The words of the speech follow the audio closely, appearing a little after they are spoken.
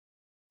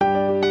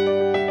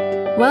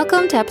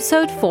Welcome to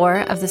episode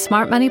 4 of the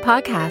Smart Money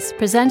Podcast,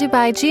 presented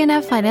by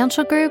GNF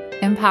Financial Group,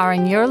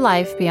 empowering your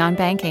life beyond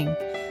banking.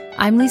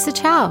 I'm Lisa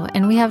Chow,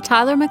 and we have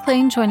Tyler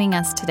McLean joining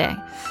us today.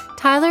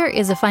 Tyler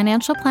is a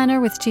financial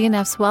planner with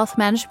GNF's wealth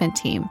management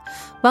team.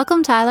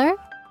 Welcome, Tyler.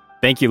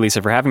 Thank you,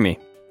 Lisa, for having me.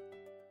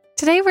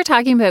 Today, we're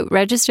talking about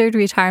registered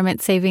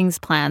retirement savings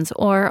plans,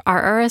 or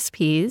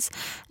RRSPs,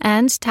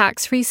 and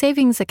tax-free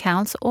savings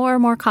accounts, or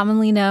more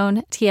commonly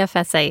known,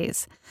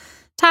 TFSAs.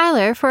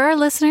 Tyler, for our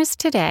listeners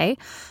today,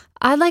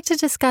 I'd like to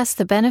discuss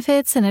the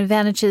benefits and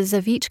advantages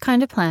of each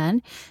kind of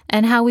plan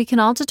and how we can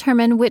all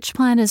determine which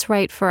plan is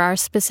right for our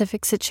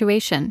specific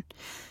situation.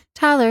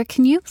 Tyler,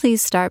 can you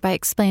please start by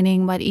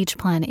explaining what each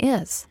plan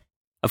is?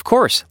 Of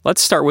course.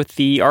 Let's start with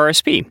the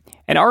RSP.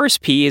 An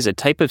RSP is a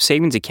type of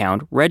savings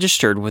account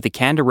registered with the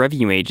Canada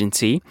Revenue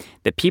Agency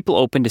that people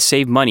open to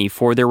save money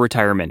for their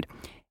retirement.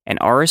 An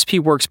RSP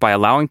works by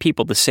allowing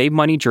people to save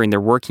money during their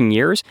working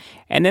years,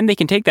 and then they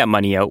can take that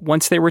money out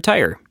once they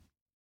retire.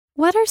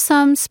 What are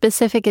some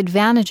specific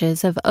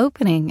advantages of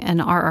opening an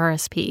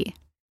RRSP?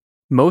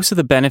 Most of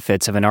the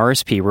benefits of an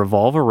RSP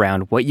revolve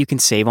around what you can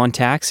save on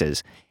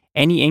taxes.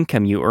 Any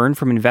income you earn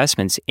from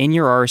investments in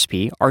your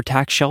RSP are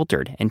tax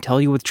sheltered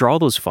until you withdraw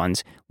those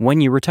funds when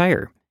you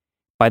retire.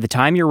 By the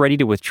time you're ready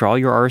to withdraw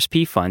your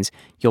RSP funds,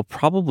 you'll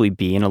probably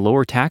be in a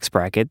lower tax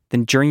bracket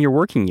than during your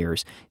working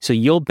years, so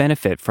you'll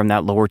benefit from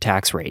that lower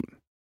tax rate.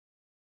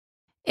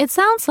 It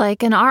sounds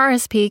like an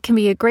RRSP can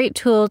be a great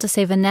tool to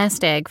save a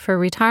nest egg for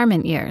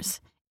retirement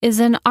years. Is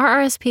an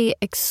RRSP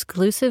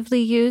exclusively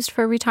used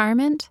for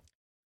retirement?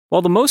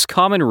 While the most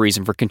common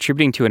reason for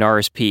contributing to an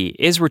RSP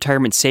is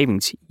retirement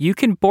savings, you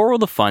can borrow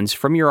the funds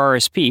from your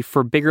RSP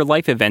for bigger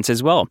life events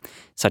as well,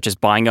 such as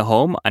buying a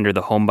home under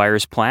the Home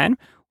Buyers Plan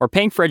or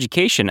paying for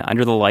education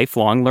under the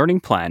Lifelong Learning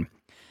Plan.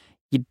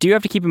 You do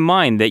have to keep in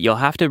mind that you'll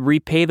have to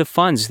repay the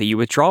funds that you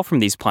withdraw from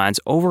these plans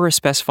over a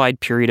specified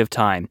period of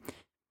time.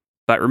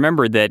 But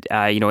remember that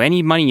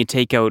any money you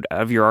take out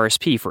of your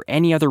RSP for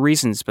any other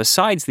reasons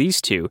besides these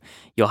two,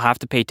 you'll have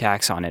to pay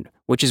tax on it,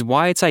 which is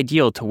why it's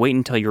ideal to wait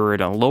until you're in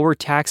a lower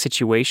tax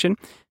situation,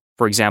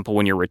 for example,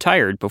 when you're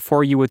retired,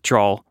 before you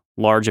withdraw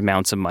large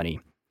amounts of money.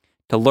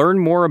 To learn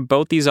more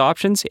about these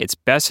options, it's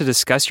best to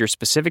discuss your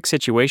specific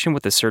situation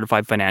with a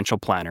certified financial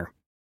planner.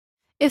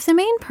 If the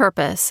main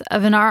purpose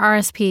of an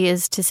RRSP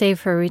is to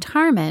save for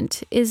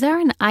retirement, is there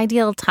an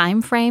ideal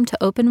time frame to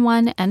open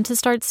one and to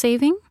start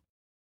saving?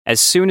 As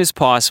soon as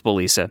possible,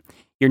 Lisa.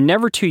 You're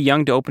never too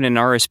young to open an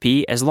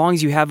RSP as long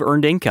as you have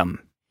earned income.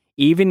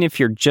 Even if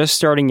you're just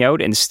starting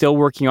out and still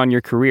working on your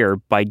career,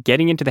 by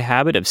getting into the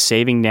habit of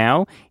saving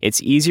now,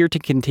 it's easier to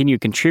continue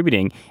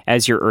contributing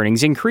as your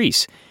earnings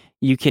increase.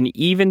 You can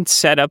even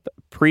set up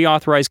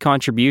pre-authorized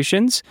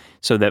contributions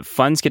so that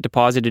funds get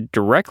deposited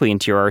directly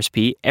into your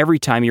RSP every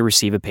time you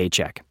receive a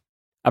paycheck.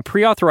 A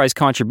pre-authorized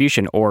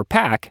contribution, or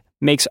PAC,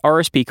 makes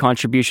RSP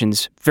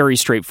contributions very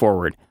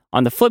straightforward.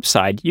 On the flip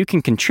side, you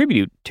can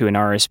contribute to an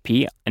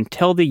RSP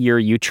until the year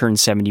you turn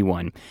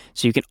 71,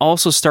 so you can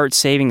also start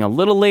saving a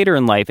little later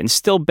in life and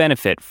still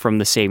benefit from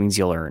the savings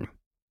you'll earn.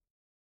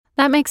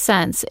 That makes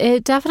sense.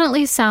 It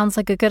definitely sounds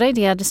like a good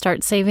idea to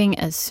start saving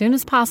as soon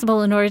as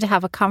possible in order to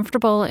have a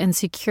comfortable and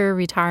secure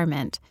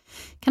retirement.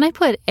 Can I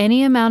put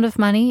any amount of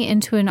money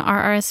into an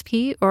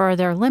RRSP, or are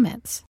there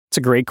limits? It's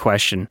a great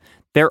question.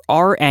 There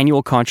are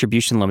annual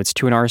contribution limits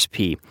to an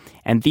RSP,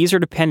 and these are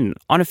dependent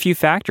on a few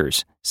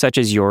factors, such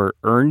as your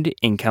earned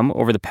income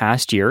over the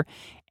past year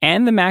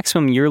and the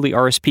maximum yearly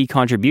RSP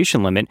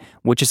contribution limit,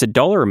 which is a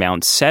dollar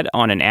amount set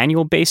on an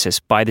annual basis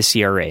by the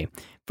CRA.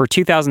 For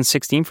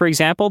 2016, for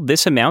example,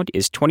 this amount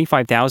is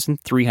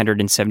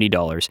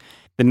 $25,370.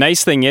 The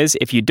nice thing is,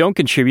 if you don't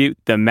contribute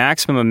the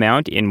maximum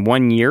amount in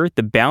 1 year,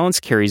 the balance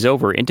carries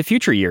over into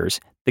future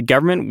years. The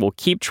government will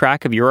keep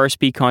track of your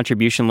RSP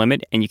contribution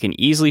limit, and you can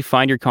easily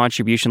find your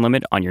contribution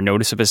limit on your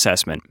notice of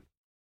assessment.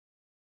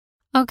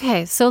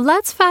 Okay, so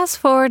let's fast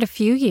forward a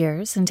few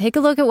years and take a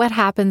look at what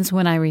happens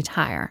when I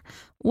retire.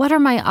 What are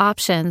my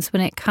options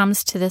when it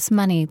comes to this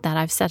money that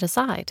I've set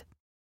aside?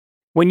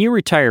 When you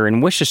retire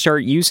and wish to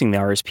start using the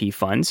RSP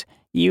funds,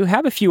 you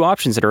have a few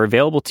options that are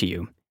available to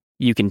you.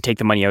 You can take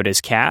the money out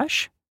as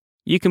cash.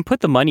 You can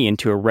put the money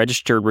into a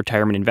registered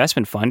retirement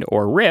investment fund,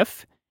 or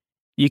RIF.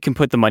 You can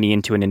put the money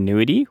into an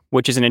annuity,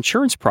 which is an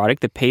insurance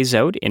product that pays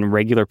out in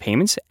regular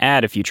payments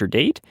at a future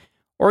date,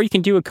 or you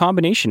can do a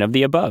combination of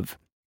the above.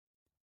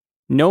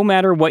 No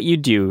matter what you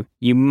do,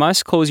 you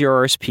must close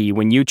your RSP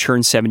when you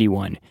turn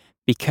 71.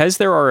 Because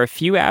there are a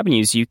few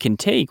avenues you can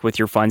take with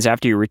your funds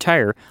after you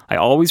retire, I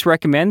always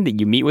recommend that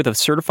you meet with a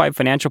certified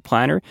financial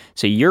planner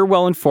so you're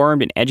well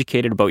informed and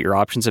educated about your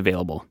options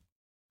available.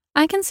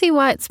 I can see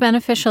why it's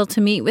beneficial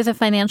to meet with a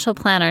financial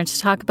planner to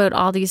talk about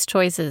all these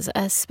choices,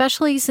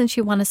 especially since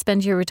you want to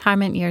spend your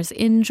retirement years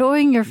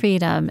enjoying your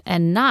freedom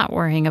and not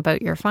worrying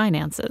about your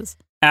finances.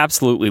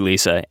 Absolutely,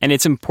 Lisa. And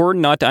it's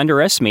important not to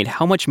underestimate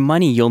how much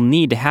money you'll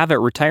need to have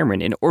at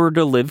retirement in order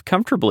to live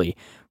comfortably.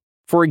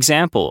 For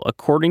example,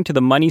 according to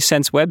the Money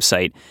Sense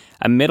website,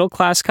 a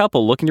middle-class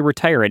couple looking to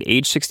retire at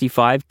age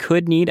 65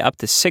 could need up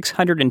to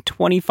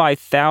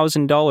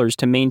 $625,000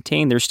 to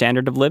maintain their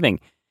standard of living.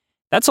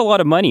 That's a lot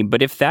of money,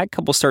 but if that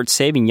couple starts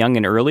saving young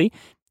and early,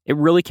 it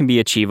really can be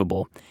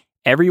achievable.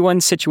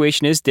 Everyone's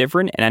situation is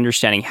different, and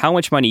understanding how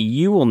much money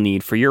you will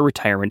need for your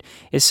retirement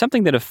is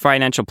something that a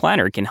financial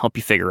planner can help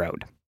you figure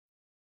out.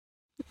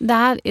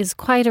 That is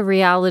quite a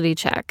reality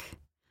check.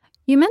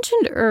 You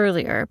mentioned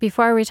earlier,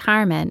 before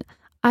retirement,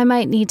 I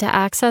might need to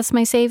access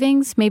my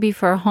savings, maybe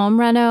for a home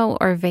reno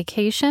or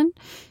vacation.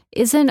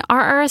 Isn't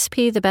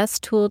RRSP the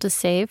best tool to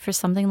save for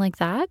something like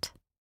that?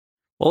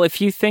 Well, if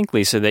you think,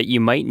 Lisa, that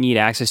you might need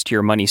access to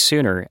your money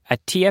sooner, a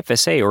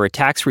TFSA or a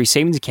tax-free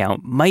savings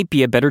account might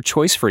be a better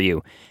choice for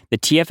you. The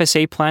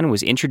TFSA plan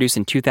was introduced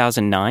in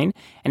 2009,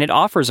 and it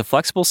offers a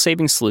flexible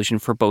savings solution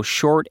for both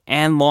short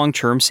and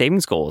long-term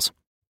savings goals.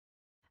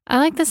 I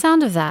like the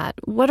sound of that.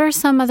 What are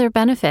some other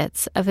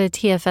benefits of a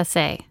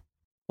TFSA?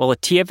 Well, a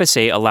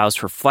TFSA allows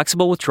for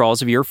flexible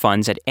withdrawals of your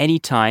funds at any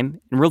time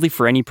and really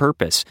for any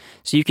purpose.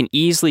 So you can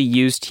easily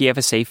use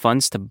TFSA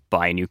funds to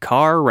buy a new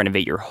car,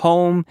 renovate your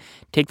home,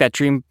 take that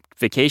dream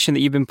vacation that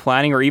you've been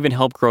planning, or even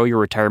help grow your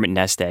retirement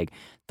nest egg.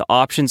 The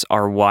options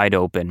are wide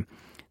open.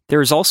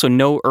 There is also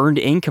no earned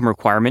income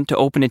requirement to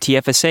open a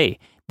TFSA.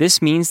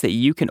 This means that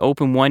you can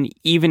open one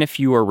even if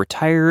you are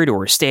retired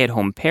or a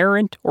stay-at-home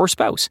parent or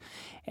spouse.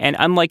 And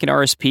unlike an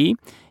RSP,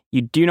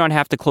 you do not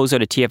have to close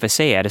out a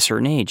TFSA at a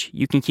certain age.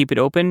 You can keep it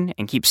open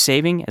and keep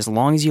saving as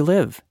long as you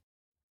live.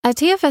 A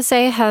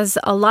TFSA has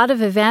a lot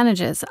of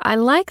advantages. I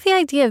like the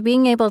idea of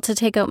being able to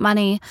take out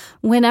money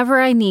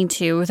whenever I need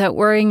to without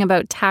worrying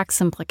about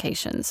tax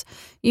implications.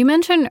 You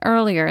mentioned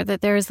earlier that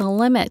there is a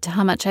limit to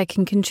how much I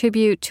can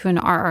contribute to an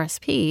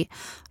RRSP.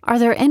 Are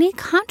there any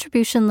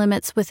contribution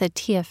limits with a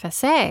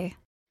TFSA?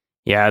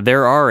 Yeah,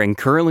 there are, and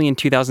currently in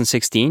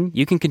 2016,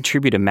 you can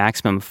contribute a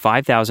maximum of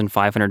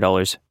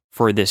 $5,500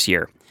 for this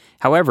year.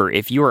 However,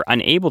 if you are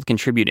unable to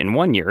contribute in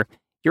 1 year,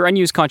 your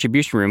unused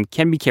contribution room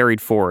can be carried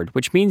forward,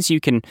 which means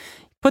you can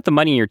put the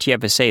money in your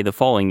TFSA the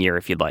following year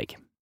if you'd like.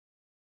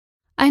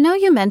 I know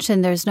you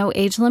mentioned there's no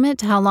age limit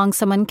to how long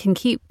someone can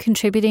keep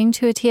contributing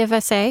to a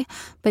TFSA,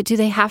 but do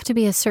they have to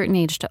be a certain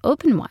age to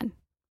open one?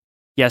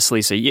 Yes,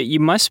 Lisa, you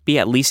must be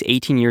at least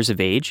 18 years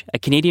of age, a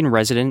Canadian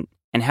resident,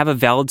 and have a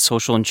valid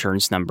social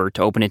insurance number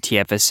to open a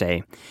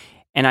TFSA.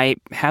 And I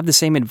have the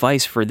same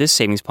advice for this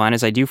savings plan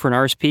as I do for an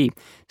RSP.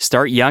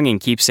 Start young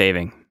and keep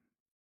saving.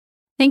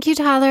 Thank you,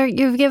 Tyler.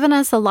 You've given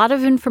us a lot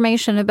of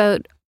information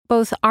about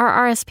both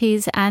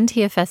RRSPs and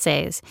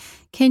TFSAs.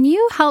 Can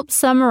you help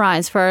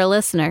summarize for our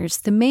listeners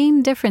the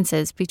main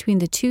differences between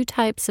the two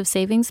types of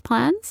savings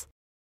plans?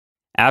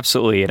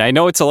 Absolutely. And I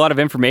know it's a lot of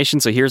information,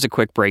 so here's a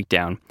quick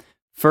breakdown.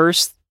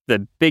 First,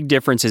 the big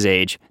difference is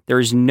age. There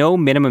is no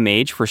minimum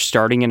age for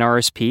starting an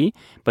RSP,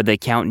 but the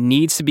account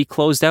needs to be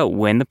closed out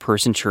when the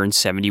person turns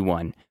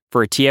 71.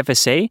 For a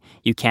TFSA,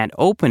 you can't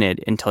open it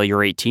until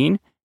you're 18,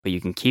 but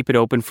you can keep it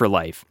open for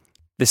life.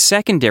 The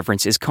second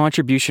difference is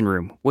contribution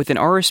room. With an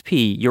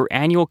RSP, your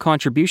annual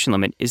contribution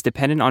limit is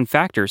dependent on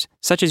factors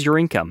such as your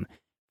income.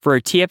 For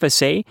a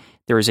TFSA,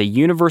 there is a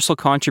universal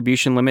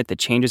contribution limit that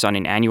changes on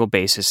an annual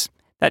basis.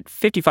 That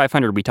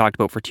 $5,500 we talked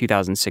about for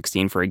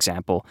 2016, for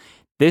example.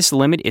 This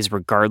limit is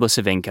regardless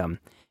of income.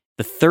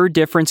 The third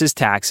difference is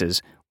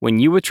taxes. When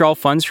you withdraw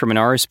funds from an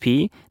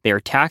RSP, they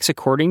are taxed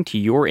according to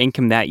your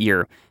income that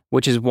year,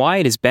 which is why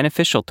it is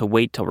beneficial to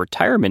wait till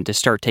retirement to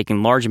start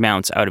taking large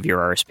amounts out of your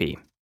RSP.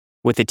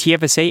 With the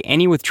TFSA,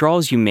 any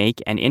withdrawals you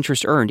make and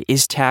interest earned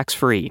is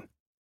tax-free.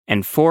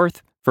 And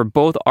fourth, for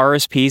both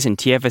RSPs and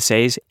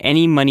TFSAs,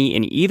 any money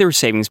in either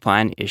savings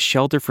plan is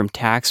sheltered from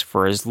tax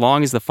for as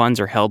long as the funds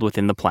are held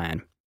within the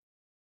plan.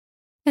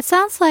 It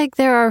sounds like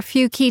there are a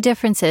few key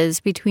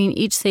differences between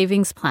each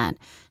savings plan.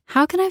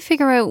 How can I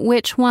figure out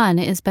which one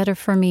is better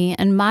for me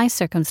and my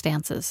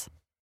circumstances?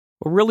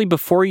 Well, really,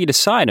 before you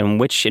decide on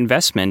which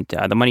investment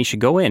the money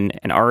should go in,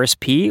 an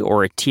RSP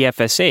or a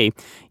TFSA,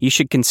 you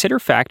should consider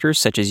factors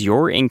such as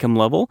your income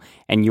level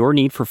and your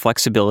need for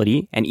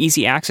flexibility and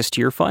easy access to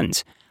your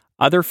funds.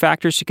 Other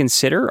factors to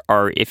consider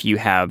are if you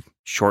have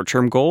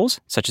short-term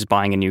goals, such as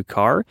buying a new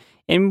car,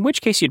 in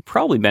which case you'd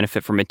probably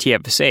benefit from a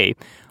TFSA,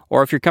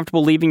 or if you're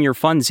comfortable leaving your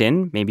funds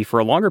in, maybe for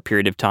a longer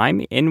period of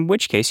time, in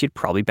which case you'd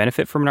probably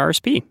benefit from an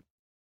RSP.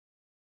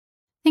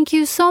 Thank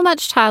you so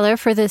much, Tyler,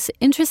 for this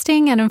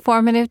interesting and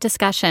informative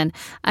discussion.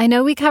 I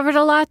know we covered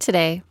a lot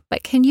today,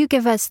 but can you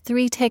give us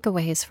 3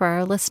 takeaways for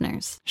our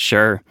listeners?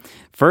 Sure.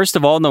 First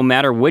of all, no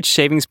matter which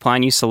savings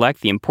plan you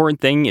select, the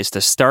important thing is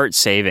to start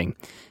saving.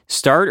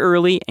 Start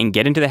early and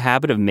get into the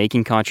habit of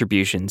making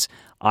contributions.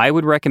 I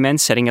would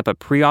recommend setting up a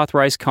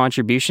pre-authorized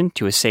contribution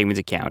to a savings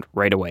account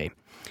right away.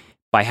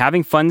 By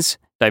having funds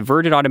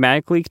diverted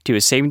automatically to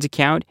a savings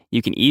account,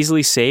 you can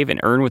easily save and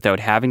earn without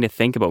having to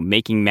think about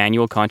making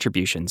manual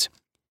contributions.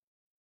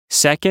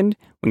 Second,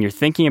 when you're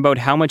thinking about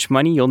how much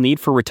money you'll need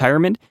for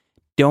retirement,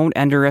 don't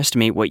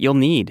underestimate what you'll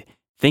need.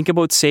 Think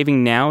about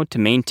saving now to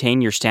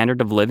maintain your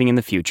standard of living in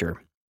the future.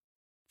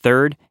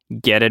 Third,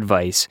 get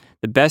advice.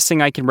 The best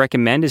thing I can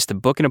recommend is to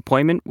book an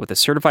appointment with a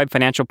certified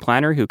financial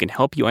planner who can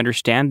help you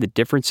understand the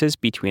differences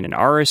between an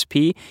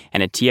RRSP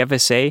and a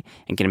TFSA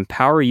and can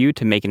empower you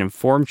to make an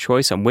informed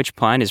choice on which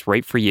plan is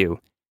right for you.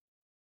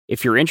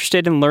 If you're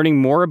interested in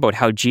learning more about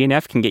how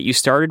GNF can get you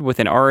started with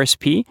an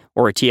RRSP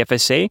or a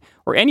TFSA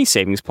or any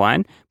savings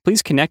plan,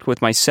 please connect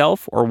with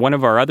myself or one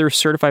of our other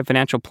certified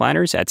financial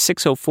planners at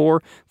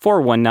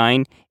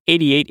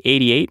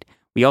 604-419-8888.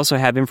 We also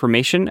have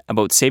information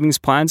about savings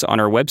plans on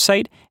our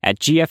website at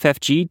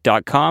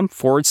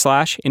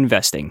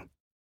gffg.com/investing.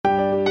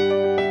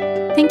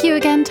 Thank you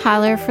again,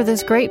 Tyler, for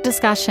this great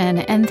discussion,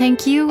 and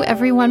thank you,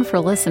 everyone,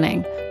 for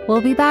listening. We'll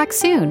be back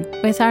soon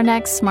with our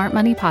next Smart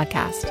Money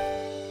podcast.